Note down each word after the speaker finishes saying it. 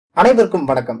அனைவருக்கும்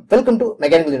வணக்கம். Welcome to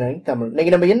mechanical engineering Tamil.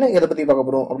 இன்னைக்கு நம்ம என்ன எதை பத்தி பார்க்க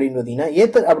போறோம் அப்படின்னு பாத்தீங்கன்னா,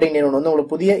 ஏத்தர் அப்படின்னு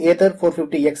உங்களுக்கு புதிய ஏத்தர்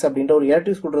 450X அப்படின்ற ஒரு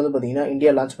எலக்ட்ரிக் ஸ்கூட்டர் வந்து பாத்தீங்கன்னா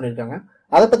இந்தியா லான்ச் பண்ணிருக்காங்க.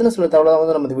 அதை பத்தின சில தகவலை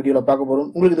வந்து நம்ம இந்த வீடியோல பார்க்க போறோம்.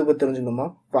 உங்களுக்கு இதை பத்தி தெரிஞ்சுக்கணுமா?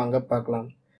 வாங்க பார்க்கலாம்.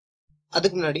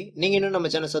 அதுக்கு முன்னாடி நீங்க இன்னும்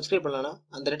நம்ம சேனல் சப்ஸ்கிரைப் பண்ணலனா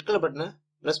அந்த ரெட் கலர் பட்டனை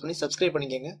பிரஸ் பண்ணி சப்ஸ்கிரைப்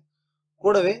பண்ணிக்கங்க.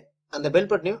 கூடவே அந்த பெல்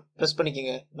பட்டனையும் பிரஸ்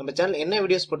பண்ணிக்கங்க. நம்ம சேனல் என்ன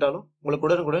வீடியோஸ் போட்டாலும் உங்களுக்கு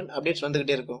உடனுக்குடன் அப்டேட்ஸ்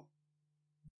வந்துகிட்டே இருக்கும்.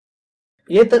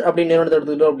 ஏத்தர் அப்படின்னு நிறுவனத்தை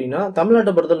எடுத்துக்கிட்டோம் அப்படின்னா,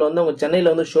 தமிழ்நாட்டை பொறுத்தவரை வந்து அவங்க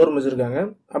சென்னையில வந்து ஷோரூம் வச்சிருக்காங்க.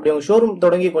 அப்படி அவங்க ஷோரூம்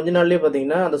தொடங்கி கொஞ்ச நாள்லயே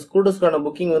பாத்தீங்கன்னா அந்த ஸ்கூட்டர்ஸ்க்கான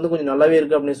புக்கிங் வந்து கொஞ்சம் நல்லாவே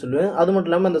இருக்கு அப்படின்னு சொல்லுவேன். அது மட்டும்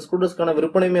இல்லாம அந்த ஸ்கூட்டர்ஸ்க்கான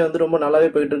விற்பனையுமே வந்து ரொம்ப நல்லாவே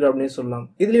போயிட்டு இருக்கு அப்படின்னு சொல்லலாம்.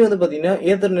 இதுலயும் வந்து பாத்தீங்கன்னா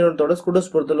ஏத்தர் நிறுவனத்தோட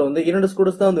ஸ்கூட்டர்ஸ் பொறுத்தவரை வந்து 2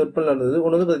 ஸ்கூட்டர்ஸ் தான் வந்து விற்பனை இருந்தது.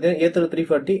 ஒன்னு வந்து பாத்தீங்கன்னா ஏத்தர்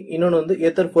 340, இன்னொன்னு வந்து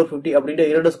ஏத்தர் 450 அப்படின்ற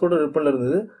 2 ஸ்கூட்டர் விற்பனை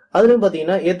இருந்தது. அதுலயும்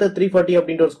பாத்தீங்கன்னா ஏத்தர் 340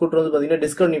 அப்படின்ற ஒரு ஸ்கூட்டர் வந்து பாத்தீங்கன்னா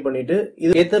டிஸ்கண்டினியூ பண்ணிட்டு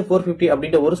இது ஏத்தர் 450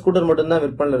 அப்படின்ற ஒரு ஸ்கூட்டர் மட்டும் தான்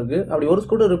விற்பனை இருக்கு. அப்படி ஒரு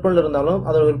ஸ்கூட்டர் விற்பனை இருந்தாலும்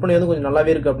அதோட விற்பனை வந்து கொஞ்சம்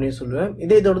நல்லாவே இருக்கு அப்படின்னு சொல்லுவேன்.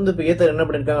 இதே தொடர்ந்து இப்ப ஏத்தர் என்ன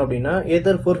பண்ணிருக்காங்க அப்படின்னா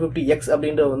ஏத்தர் 450X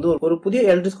அப்படின்ற வந்து ஒரு புதிய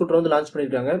எலக்ட்ரிக் ஸ்கூட்டர் வந்து லான்ச்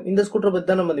பண்ணிருக்காங்க. இந்த ஸ்கூட்டரை பத்தி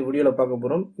தான் நம்ம இந்த வீடியோல பார்க்க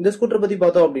போறோம். இந்த ஸ்கூட்டர் பத்தி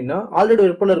பார்த்தோம் அப்படின்னா ஆல்ரெடி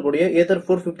விற்பனை இருக்கக்கூடிய ஏத்தர்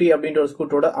 450 அப்படின்ற ஒரு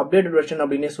ஸ்கூட்டரோட அப்டேட்டட் வெர்ஷன்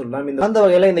அப்படின்னே சொல்லலாம். அந்த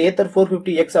வகையில இந்த ஏத்தர்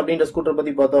 450X அப்படின்ற ஸ்கூட்டர்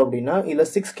பத்தி பார்த்தோம் அப்படின்னா இதுல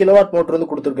 6 கிலோவாட் மோட்டர்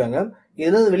வந்து கொடுத்திருக்காங்க.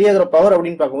 இதுல இருந்து வெளியாகிற பவர்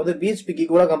அப்படின்னு பார்க்கும்போது பிஹெச்பிக்கு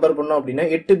கூட கம்பேர் பண்ணோம் அப்படின்னா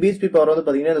 8 பிஹெச்பி பவர் வந்து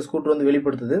பாத்தீங்கன்னா இந்த ஸ்கூட்டர் வந்து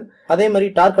வெளிப்படுத்துது. அதே மாதிரி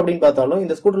டார்க் அப்படின்னு பார்த்தாலும்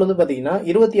இந்த ஸ்கூட்டர்ல வந்து பாத்தீங்கன்னா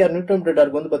 26 நியூட்டன் மீட்டர்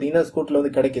டார்க் வந்து பாத்தீங்கன்னா ஸ்கூட்டர்ல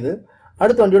வந்து கிடைக்குது.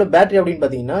 அடுத்த வண்டியோட பேட்டரி அப்படின்னு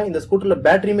பாத்தீங்கன்னா இந்த ஸ்கூட்டர்ல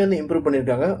பேட்டரியுமே வந்து இம்ப்ரூவ்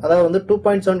பண்ணிருக்காங்க. அதாவது வந்து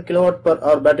 2.7 கிலோவாட் பர்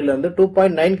ஹவர் பேட்டரியில இருந்து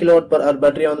 2.9 கிலோவாட் பர் ஹவர்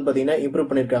பேட்டரியா வந்து பாத்தீங்கன்னா இம்ப்ரூவ்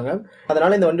பண்ணிருக்காங்க.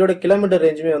 அதனால இந்த வண்டியோட கிலோமீட்டர்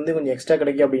ரேஞ்சுமே வந்து கொஞ்சம் எக்ஸ்ட்ரா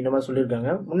கிடைக்கும் அப்படின்ற மாதிரி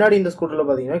சொல்லிருக்காங்க. முன்னாடி இந்த ஸ்கூட்டர்ல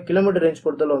பாத்தீங்கன்னா கிலோமீட்டர் ரேஞ்ச்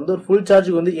பொறுத்தவரை வந்து ஒரு ஃபுல்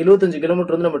சார்ஜ் வந்து 75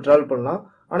 கிலோமீட்டர் வந்து நம்ம டிராவல் பண்ணலாம்.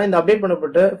 ஆனா இந்த அப்டேட்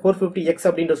பண்ணப்பட்ட 450X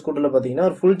அப்படின்ற ஸ்கூட்டர்ல பாத்தீங்கன்னா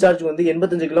ஒரு ஃபுல் சார்ஜ் வந்து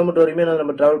 85 கிலோமீட்டர் வரையுமே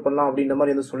நம்ம டிராவல் பண்ணலாம் அப்படின்ற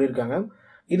மாதிரி வந்து சொல்லியிருக்காங்க.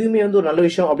 இதுவுமே வந்து ஒரு நல்ல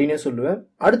விஷயம் அப்படின்னே சொல்லுவேன்.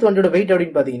 அடுத்த வண்டியோட வெயிட்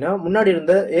அப்படின்னு பாத்தீங்கன்னா முன்னாடி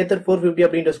இருந்த ஏத்தர் 450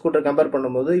 அப்படின்ற ஸ்கூட்டர் கம்பேர்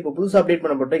பண்ணும்போது இப்ப புதுசா அப்டேட்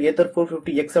பண்ணப்பட்ட ஏத்தர்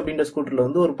 450X அப்படின்ற ஸ்கூட்டர்ல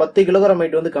வந்து ஒரு 10 கிலோகிராம்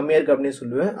வெயிட் வந்து கம்மியா இருக்கு அப்படின்னு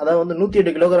சொல்லுவேன். அதாவது வந்து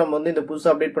 108 கிலோகிராம் வந்து இந்த புதுசா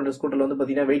அப்டேட் பண்ற ஸ்கூட்டர்ல வந்து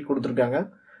பாத்தீங்கன்னா வெயிட் கொடுத்திருக்காங்க.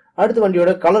 அடுத்த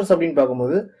வண்டியோட கலர்ஸ் அப்படின்னு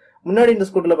பார்க்கும்போது முன்னாடி இந்த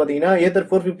ஸ்கூட்டர்ல பாத்தீங்கன்னா ஏத்தர்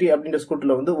 450 அப்படின்ற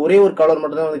ஸ்கூட்டர்ல வந்து ஒரே ஒரு கலர்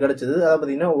மட்டும் தான் வந்து கிடைச்சது. அதாவது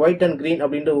பாத்தீங்கன்னா ஒயிட் அண்ட் கிரீன்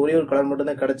அப்படின்ற ஒரே ஒரு கலர்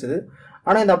மட்டும் தான் கிடைச்சது.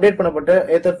 ஆனா இந்த அப்டேட் பண்ணப்பட்ட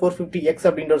ஏத்தர் 450X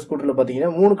அப்படின்ற ஸ்கூட்டர்ல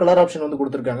பாத்தீங்கன்னா 3 கலர் ஆப்ஷன் வந்து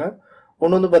கொடுத்திருக்காங்க.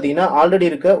 ஒன்னு வந்து பாத்தீங்கன்னா ஆல்ரெடி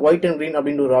இருக்க ஒயிட் அண்ட் கிரீன்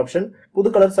அப்படின்ற ஒரு ஆப்ஷன், புது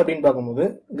கலர்ஸ் அப்படின்னு பார்க்கும்போது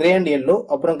கிரே அண்ட் எல்லோ,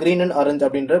 அப்புறம் கிரீன் அண்ட் ஆரஞ்சு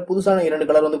அப்படின்ற புதுசான 2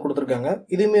 கலர் வந்து கொடுத்திருக்காங்க.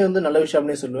 இதுவுமே வந்து நல்ல விஷயம்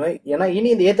அப்படின்னு சொல்லுவேன். ஏன்னா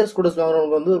இனி இந்த ஏத்தர் ஸ்கூட்டர்ஸ்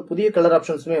வாங்குறவங்க வந்து ஒரு புதிய கலர்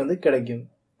ஆப்ஷன்ஸுமே வந்து கிடைக்கும்.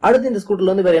 அடுத்து இந்த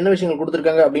ஸ்கூட்டர்ல வந்து வேற என்ன விஷயங்கள்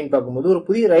கொடுத்திருக்காங்க அப்படின்னு பார்க்கும்போது ஒரு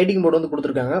புதிய ரைடிங் மோட் வந்து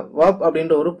கொடுத்திருக்காங்க. வாப்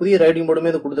அப்படின்ற ஒரு புதிய ரைடிங் மோடுமே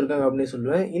வந்து கொடுத்திருக்காங்க அப்படின்னு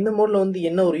சொல்லுவேன். இந்த மோட்ல வந்து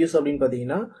என்ன ஒரு யூஸ் அப்படின்னு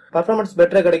பாத்தீங்கன்னா பர்ஃபார்மன்ஸ்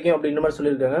பெட்டரா கிடைக்கும் அப்படின்ற மாதிரி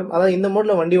சொல்லியிருக்காங்க. அதாவது இந்த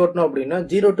மோட்ல வண்டி ஓட்டணும் அப்படின்னா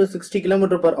 0 to 60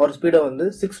 கிலோமீட்டர் பர் ஹவர் ஸ்பீடை வந்து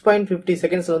 6.50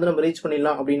 செகண்ட்ஸ் வந்து நம்ம ரீச்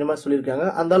பண்ணிடலாம் அப்படின்ற மாதிரி சொல்லியிருக்காங்க.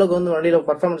 அந்த அளவுக்கு வந்து வண்டியில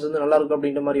பர்ஃபார்மன்ஸ் வந்து நல்லா இருக்கும்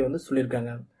அப்படின்ற மாதிரி வந்து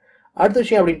சொல்லியிருக்காங்க. அடுத்த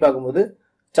விஷயம் அப்படின்னு பார்க்கும்போது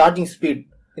சார்ஜிங் ஸ்பீட்.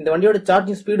 இந்த வண்டியோட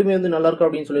சார்ஜிங் ஸ்பீடுமே வந்து நல்லா இருக்கும்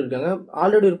அப்படின்னு சொல்லியிருக்காங்க.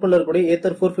 ஆல்ரெடி விற்பனையில் இருக்கக்கூடிய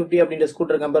ஏத்தர் 450 அப்படின்ற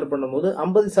ஸ்கூட்டர் கம்பேர் பண்ணும்போது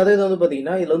 50% வந்து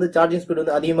பாத்தீங்கன்னா இதுல வந்து சார்ஜிங் ஸ்பீடு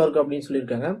வந்து அதிகமா இருக்கும் அப்படின்னு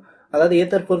சொல்லியிருக்காங்க. அதாவது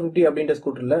ஏத்தர் 450 அப்படின்ற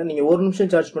ஸ்கூட்டர்ல நீங்க 1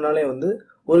 நிமிஷம் சார்ஜ் பண்ணாலே வந்து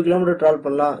 1 கிலோமீட்டர் டிராவல்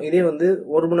பண்ணலாம். இதே வந்து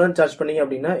 1 மணி நேரம் சார்ஜ் பண்ணீங்க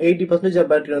அப்படின்னா 80%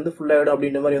 பேட்டரி வந்து ஃபுல் ஆயிடும்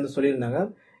அப்படின்ற மாதிரி வந்து சொல்லியிருந்தாங்க.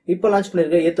 இப்ப லான்ச்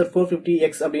பண்ணிருக்க ஏத்தர்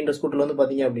 450X அப்படின்ற ஸ்கூட்டர்ல வந்து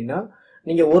பாத்தீங்க அப்படின்னா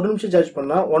நீங்க 1 நிமிஷம் சார்ஜ்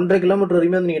பண்ணா 1.5 கிலோமீட்டர்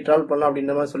வரையுமே வந்து நீங்க டிராவல் பண்ணலாம்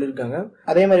அப்படின்ற மாதிரி சொல்லியிருக்காங்க.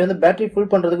 அதே மாதிரி வந்து பேட்டரி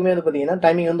ஃபுல் பண்றதுக்குமே வந்து பாத்தீங்கன்னா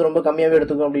டைமிங் வந்து ரொம்ப கம்மியாவே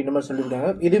எடுத்துக்கும் அப்படின்ற மாதிரி சொல்லியிருக்காங்க.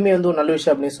 இதுவுமே வந்து ஒரு நல்ல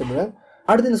விஷயம் அப்படின்னு சொல்லுவேன்.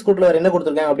 அடுத்து இந்த ஸ்கூட்டர்ல வேற என்ன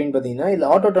கொடுத்திருக்காங்க அப்படின்னு பாத்தீங்கன்னா இதுல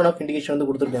ஆட்டோ டர்ன் ஆஃப் இண்டிகேஷன் வந்து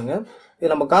கொடுத்திருக்காங்க.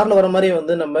 இது நம்ம கார்ல வர மாதிரி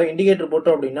வந்து நம்ம இண்டிகேட்டர்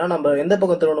போட்டோம் அப்படின்னா நம்ம எந்த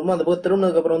பக்கம் திரும்பணுமோ அந்த பக்கம்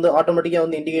திரும்பினதுக்கு அப்புறம் வந்து ஆட்டோமேட்டிக்கா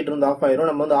வந்து இண்டிகேட்டர் வந்து ஆஃப் ஆயிரும்.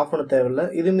 நம்ம வந்து ஆஃப் பண்ண தேவையில்லை.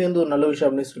 இதுவுமே வந்து ஒரு நல்ல விஷயம்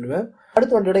அப்படின்னு சொல்லுவேன்.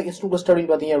 அடுத்த வண்டியோட இன்ஸ்ட்ரூ கோஸ்ட்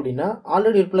அப்படின்னு பாத்தீங்க அப்படின்னா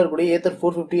ஆல்ரெடி விற்பனையில் இருக்கக்கூடிய ஏத்தர்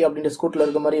 450 அப்படின்ற ஸ்கூட்டர்ல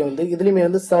இருக்க மாதிரி வந்து இதுலயுமே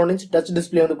வந்து 7 இன்ச் டச்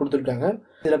டிஸ்பிளே வந்து கொடுத்திருக்காங்க.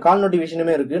 இதுல கால்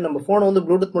நோட்டிபிகேஷனுமே இருக்கு. நம்ம போனை வந்து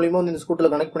ப்ளூடூத் மூலமா வந்து இந்த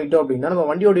ஸ்கூட்டர்ல கனெக்ட் பண்ணிட்டோம் அப்படின்னா நம்ம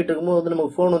வண்டி ஓட்டிட்டு இருக்கும்போது வந்து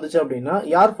நமக்கு போன் வந்துச்சு அப்படின்னா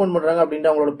யார் போன் பண்றாங்க அப்படின்ற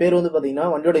அவங்களோட பேர் வந்து பாத்தீங்கன்னா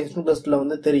வண்டியோட இன்ஸ்ட்ரூ கோஸ்ட்ல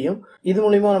வந்து தெரியும். இது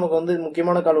மூலமா நமக்கு வந்து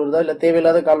முக்கியமான கால் வருதா இல்ல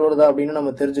தேவையில்லாத கால் வருதா அப்படின்னு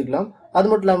நம்ம தெரிஞ்சுக்கலாம். அது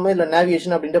மட்டும் இல்லாம இல்ல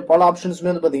நேவிகேஷன் அப்படின்ற பல ஆப்ஷன்ஸ்மே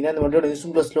வந்து பாத்தீங்கன்னா இந்த வண்டியோட இன்ஸ்ட்ரூ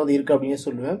கோஸ்ட்ல வந்து இருக்கு அப்படின்னு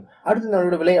சொல்லுவேன். அடுத்து இந்த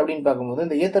வண்டியோட விலை அப்படின்னு பார்க்கும்போது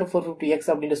இந்த ஏத்தர் 450X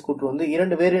அப்படின்ற ஸ்கூட்டர் வந்து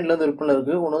 2 வேரியன்ட்ல வந்து விற்பனை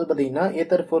இருக்கு. ஒன்னு வந்து பாத்தீங்கன்னா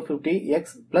ஏத்தர் 450X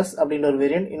பிளஸ் அப்படின்ற ஒரு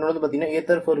வேரியன்ட், இன்னொன்று வந்து பாத்தீங்கன்னா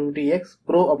ஏத்தர் 450X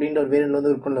ப்ரோ அப்படின்ற ஒரு வேரியன்ட்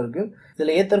வந்து விற்பனை இருக்கு.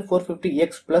 இதுல ஏத்தர்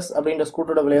 450X பிளஸ் அப்படின்ற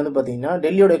ஸ்கூட்டரோட விலை வந்து பாத்தீங்கன்னா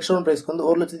டெல்லியோட எக்ஸ்டர்னல் பிரைஸ்க்கு வந்து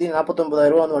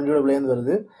 1,49,000 ரூபாய் வந்து வண்டியோட விலை வந்து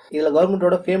வருது. இதுல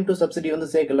கவர்மெண்டோட ஃபேம் டு சப்சிடி வந்து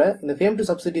சேர்க்கல. இந்த ஃபேம் டு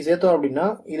சப்சிடி சேர்த்தோம் அப்படின்னா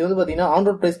இது வந்து பாத்தீங்கன்னா ஆன்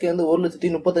ரோட் பிரைஸ்க்கு வந்து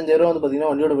 1,35,000 ரூபாய் வந்து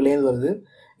பாத்தீங்கன்னா வண்டியோட விலை வந்து வருது.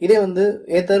 இதே வந்து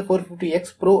ஏத்தர்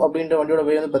 450X ப்ரோ அப்படின்ற வண்டியோட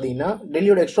விலை வந்து பாத்தீங்கன்னா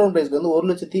டெல்லியோட எக்ஸ்டர்னல் பிரைஸ்க்கு வந்து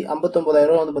 1,59,000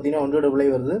 ரூபாய் வந்து பாத்தீங்கன்னா வண்டியோட விலை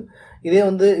வருது. இதே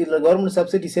வந்து இதுல கவர்மெண்ட்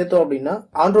சப்சிடி சேர்த்தோம் அப்படின்னா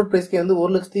ஆன் ரோட் பிரைஸ்க்கு வந்து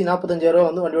 1,45,000 ரூபாய்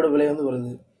வந்து வண்டியோட விலை வந்து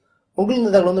வருது. உங்களுக்கு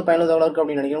இந்த தகவல் வந்து பயனுள்ள தகவலா இருக்கு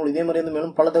அப்படின்னு நினைக்கிறேன். இதே மாதிரி வந்து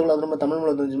மேலும் பல தகவல் அது நம்ம தமிழ்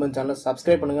மூலம் தெரிஞ்சுமா சேனல்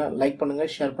சப்ஸ்கிரைப் பண்ணுங்க, லைக் பண்ணுங்க,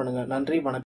 ஷேர் பண்ணுங்க. நன்றி,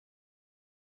 வணக்கம்.